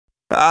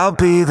I'll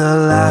be the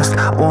last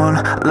one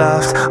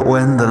left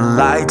when the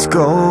lights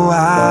go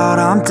out.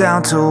 I'm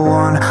down to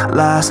one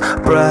last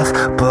breath,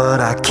 but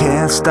I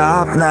can't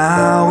stop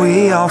now.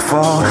 We all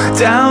fall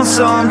down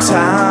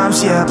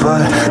sometimes, yeah,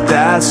 but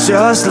that's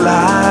just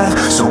life.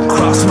 So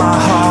cross my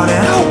heart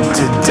and hope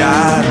to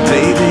die.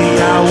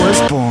 Baby, I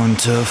was born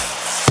to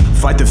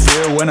fight the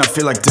fear when I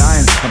feel like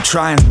dying. I'm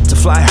trying to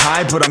fly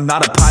high, but I'm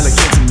not a pilot,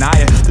 can't deny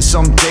it. There's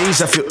some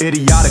days I feel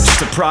idiotic,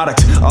 just a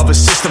product of a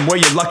system where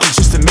you're lucky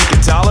just to make a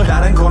dollar.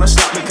 That ain't gonna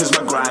stop me cause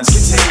my grind's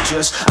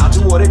contagious. I'll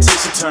do what it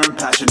takes to turn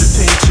passion to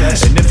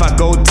paychecks. And if I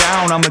go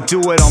down, I'ma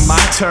do it on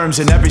my terms.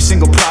 And every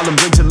single problem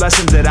brings a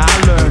lesson that I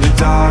learned. The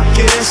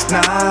darkest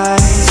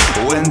nights,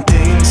 when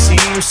things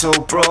seem so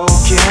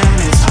broken,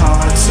 it's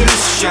hard to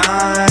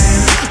shine,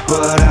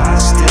 but I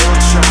still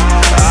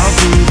try. I'll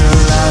be the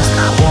last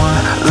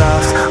one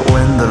left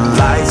when the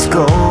lights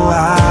go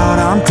out.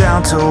 I'm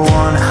down to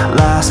one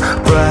last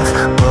breath,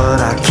 but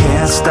I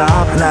can't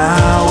stop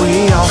now.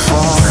 We all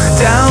fall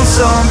down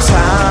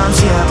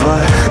sometimes, yeah,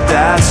 but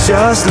that's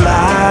just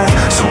life.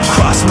 So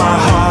cross my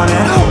heart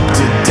and hope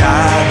to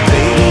die.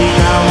 Baby,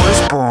 I was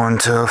born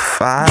to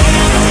fight.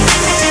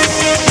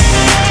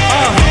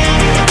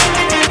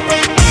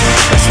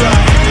 That's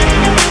right.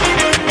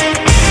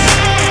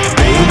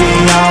 Baby,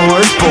 I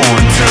was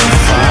born to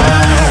fight.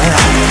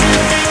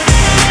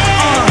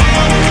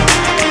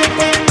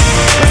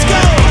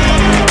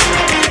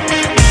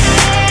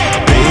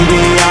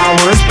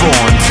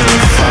 Born to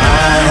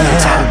fight.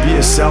 It's hard to be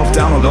yourself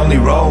down a lonely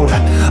road.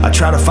 I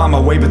try to find my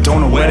way but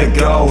don't know where to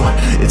go.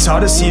 It's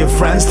hard to see your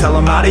friends, tell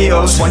them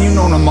adios when you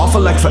known them all for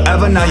like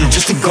forever, now you're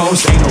just a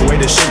ghost. Ain't no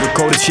way to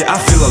sugarcoat it, yeah, I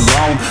feel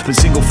alone. Been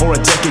single for a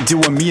decade,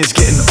 doing me is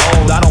getting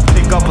old. I don't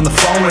pick up when the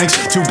phone rings,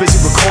 too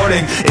busy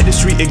recording.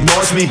 Industry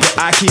ignores me, but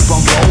I keep on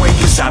going,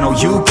 cause I know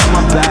you got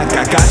my back,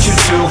 I got you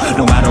too.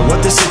 No matter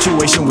what the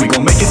situation, we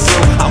gon' make it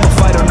through. I'm a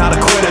fighter, not a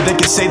quitter. They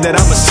can say that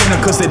I'm a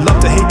sinner cause they love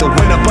to hate the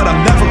winner, but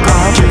I'm never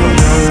gonna give up.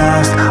 The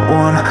last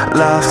one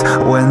left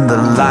when the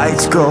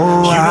lights go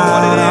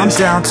out. I'm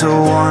down to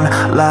one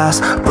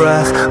last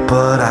breath,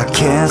 but I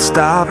can't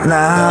stop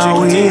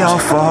now. We all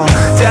fall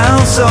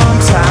down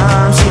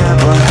sometimes, yeah,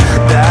 but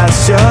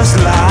that's just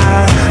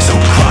life. So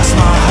cross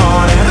my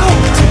heart and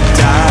hope to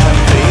die.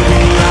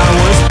 Baby, I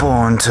was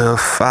born to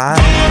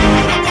fight.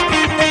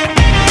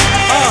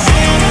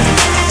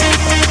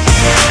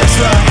 That's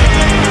right.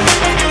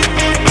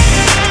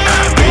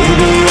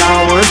 Baby, I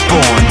was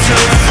born to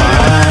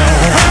fight.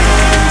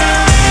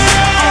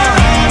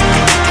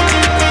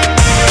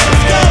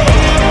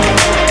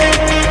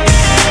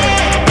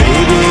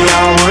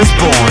 Was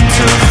born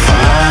to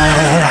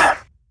fight.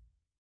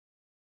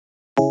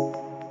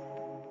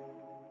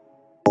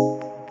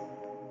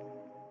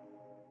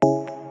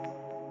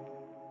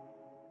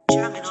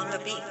 Drumming on the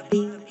beat.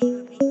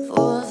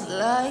 Fools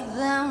like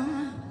them,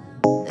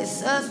 they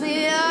suss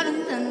me out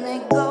and then they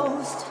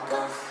ghost.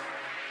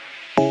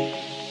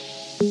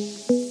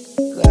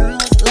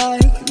 Girls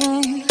like me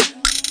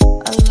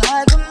are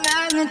like a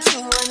magnet to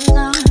a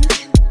knot.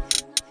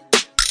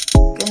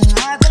 Can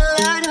like a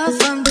lighter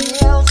from the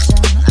ocean.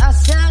 I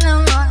sell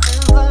them my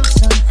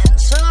devotion and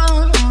so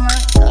my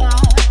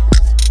thoughts.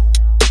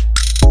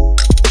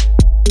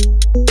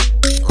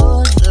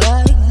 Fools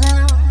like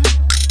them,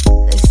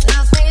 they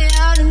suss me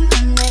out and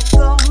then they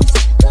ghost.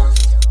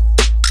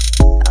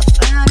 I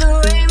found a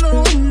rainbow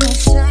in the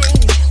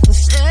shade, the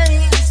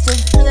shadiest of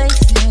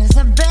places, a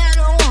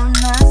better one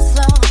I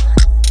saw.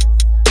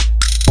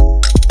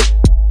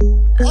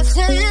 I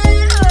said,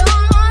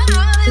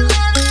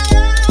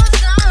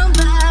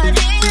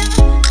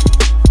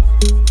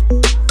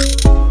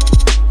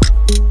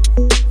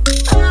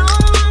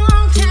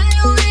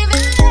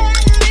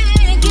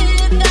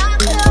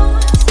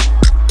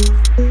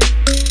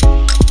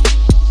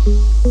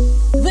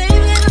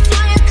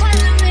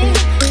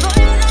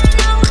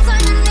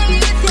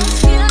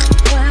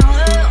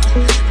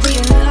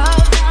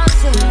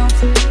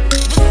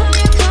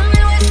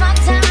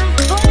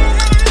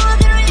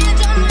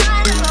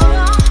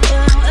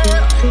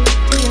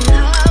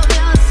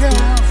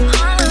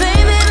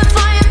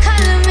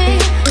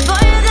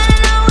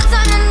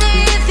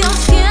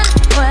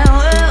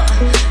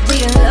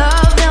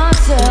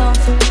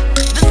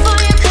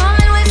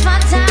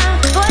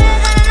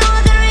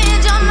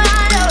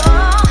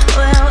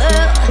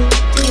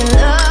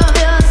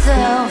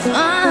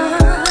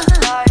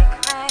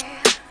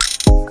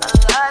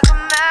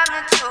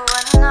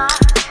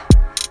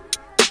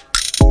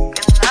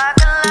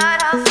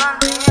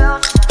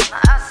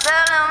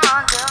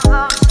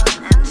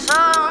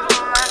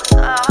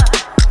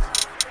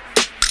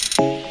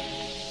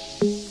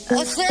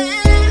 I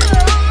said